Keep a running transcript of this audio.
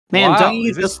Man, Wow, don't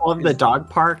you just love the dog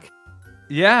park?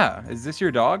 Yeah, is this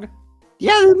your dog?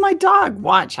 Yeah, this is my dog.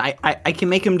 Watch, I can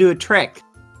make him do a trick.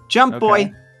 Jump,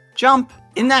 boy. Jump.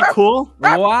 Isn't that cool?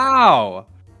 Wow.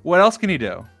 What else can he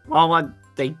do? Well,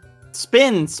 they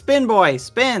spin, boy,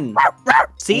 spin.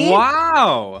 See?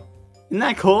 Wow. Isn't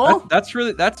that cool? That's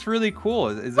really cool.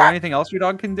 Is there anything else your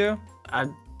dog can do?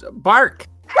 Bark.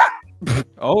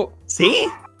 Oh. See?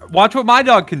 Watch what my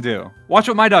dog can do. Watch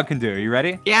what my dog can do. You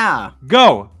ready? Yeah.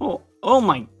 Go. Oh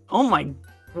my.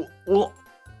 Whoa.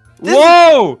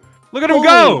 Whoa! Look at him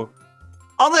go.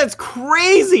 Oh, that's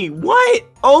crazy. What?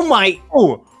 Oh my.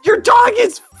 Oh. Your dog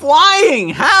is flying.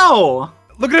 How?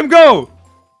 Look at him go.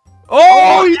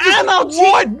 Oh, he just,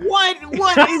 MLG.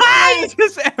 What is that? He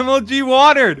just MLG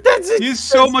watered. He's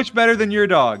so much better than your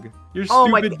dog. Your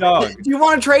stupid dog. Do you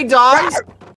want to trade dogs?